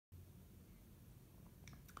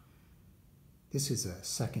This is a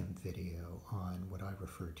second video on what I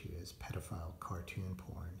refer to as pedophile cartoon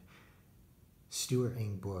porn.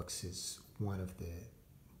 StuartNg Books is one of the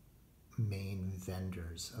main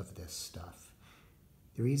vendors of this stuff.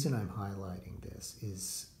 The reason I'm highlighting this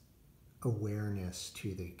is awareness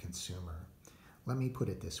to the consumer. Let me put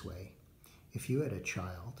it this way. If you had a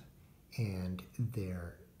child and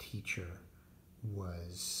their teacher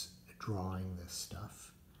was drawing this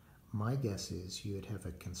stuff, my guess is you would have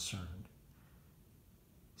a concern.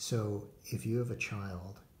 So if you have a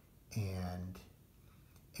child and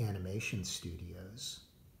animation studios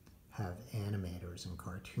have animators and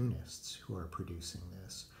cartoonists who are producing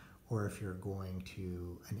this, or if you're going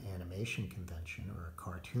to an animation convention or a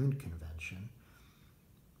cartoon convention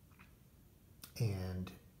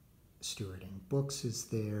and StuartNg Books is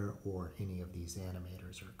there, or any of these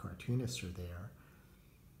animators or cartoonists are there,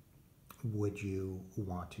 would you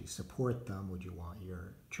want to support them? Would you want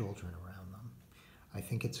your children around them? I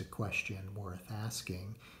think it's a question worth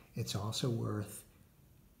asking. It's also worth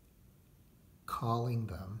calling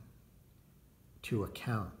them to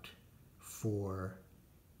account for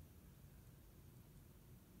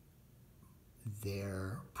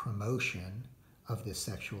their promotion of the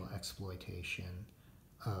sexual exploitation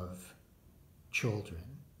of children,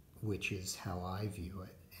 which is how I view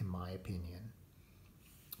it, in my opinion,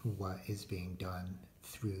 what is being done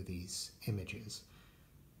through these images.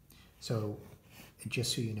 So,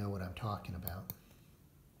 just so you know what I'm talking about,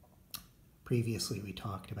 previously we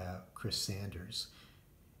talked about Chris Sanders.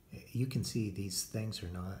 You can see these things are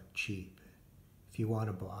not cheap. If you want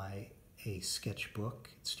to buy a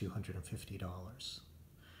sketchbook, it's $250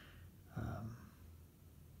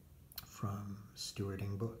 from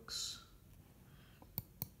StuartNg Books.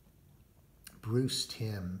 Bruce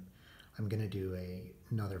Timm, I'm going to do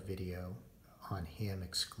another video on him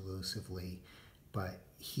exclusively, but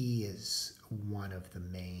he is one of the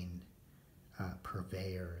main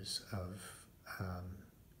purveyors of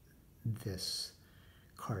this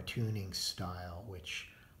cartooning style, which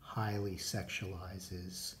highly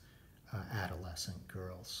sexualizes adolescent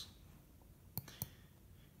girls.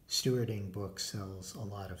 StuartNg Books sells a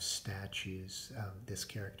lot of statues. This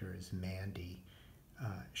character is Mandy,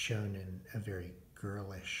 shown in a very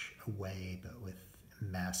girlish way, but with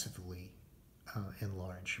massively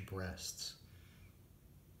enlarged breasts.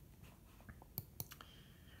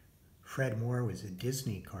 Fred Moore was a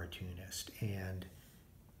Disney cartoonist, and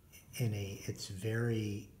it's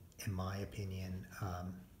very, in my opinion,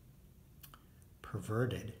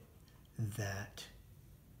 perverted that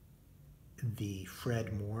the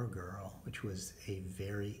Fred Moore girl, which was a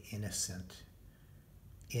very innocent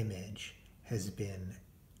image, has been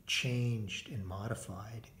changed and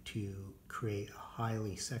modified to create a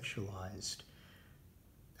highly sexualized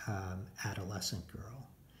adolescent girl.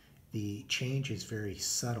 The change is very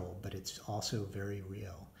subtle, but it's also very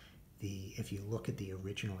real. If you look at the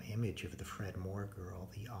original image of the Fred Moore girl,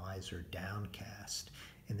 the eyes are downcast,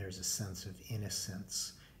 and there's a sense of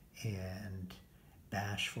innocence and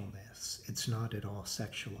bashfulness. It's not at all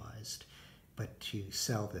sexualized, but to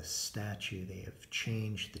sell this statue, they have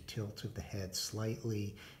changed the tilt of the head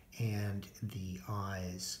slightly and the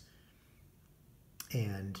eyes,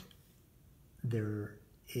 and there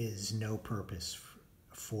is no purpose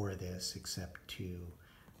for this except to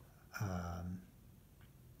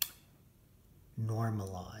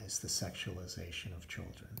normalize the sexualization of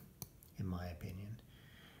children, in my opinion.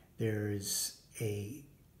 There's a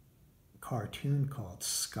cartoon called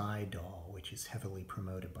Sky Doll, which is heavily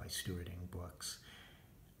promoted by StuartNg Books.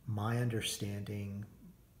 My understanding,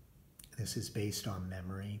 this is based on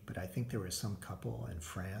memory, but I think there was some couple in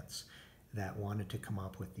France that wanted to come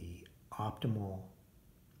up with the optimal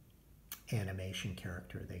animation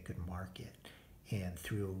character they could market, and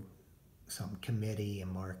through some committee and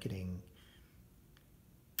marketing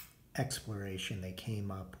exploration, they came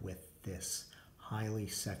up with this highly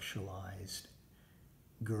sexualized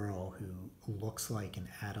girl who looks like an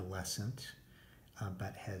adolescent,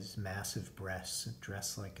 but has massive breasts,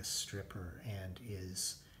 dressed like a stripper, and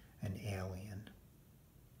is an alien.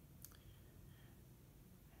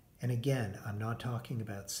 And again, I'm not talking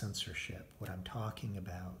about censorship. What I'm talking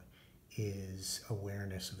about is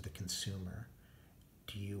awareness of the consumer.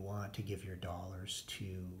 Do you want to give your dollars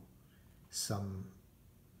to some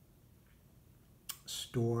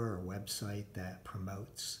store or website that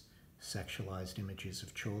promotes sexualized images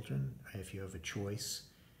of children? If you have a choice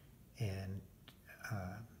and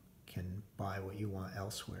can buy what you want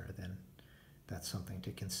elsewhere, then that's something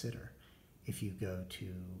to consider. If you go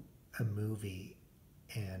to a movie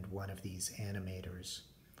and one of these animators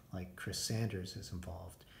like Chris Sanders is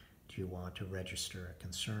involved, do you want to register a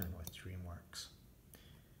concern with DreamWorks?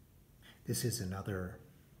 This is another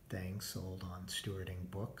thing sold on StuartNg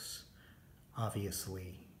books.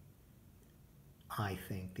 Obviously, I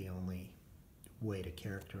think the only way to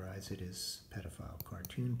characterize it is pedophile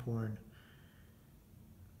cartoon porn.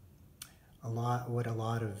 What a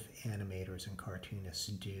lot of animators and cartoonists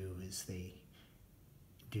do is they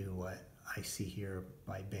do what I see here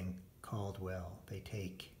by Ben Caldwell. They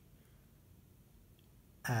take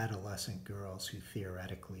adolescent girls who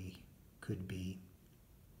theoretically could be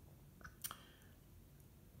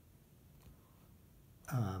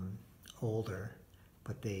older,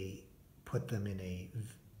 but they put them in a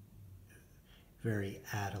very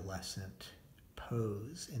adolescent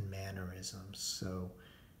pose and mannerisms. So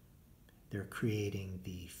they're creating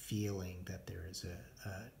the feeling that there is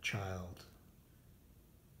a child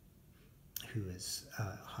who is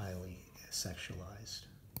highly sexualized.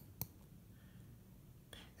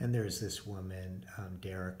 And there's this woman,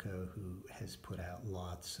 Derico, who has put out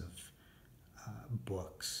lots of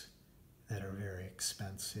books that are very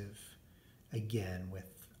expensive, again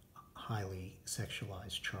with highly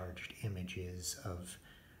sexualized, charged images of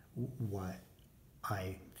what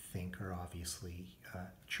I think are obviously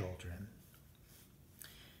children.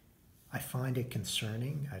 I find it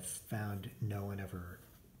concerning. I've found no one ever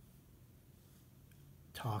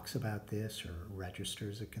talks about this or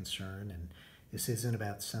registers a concern, and this isn't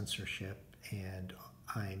about censorship, and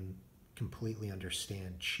I completely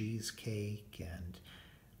understand cheesecake and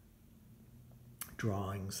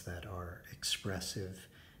drawings that are expressive,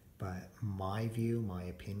 but my view, my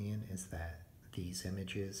opinion is that these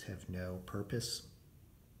images have no purpose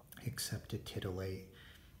except to titillate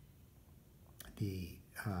the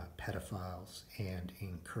pedophiles and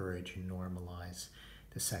encourage and normalize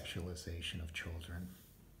the sexualization of children.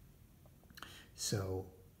 So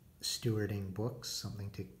StuartNg books,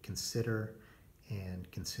 something to consider,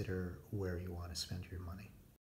 and consider where you want to spend your money.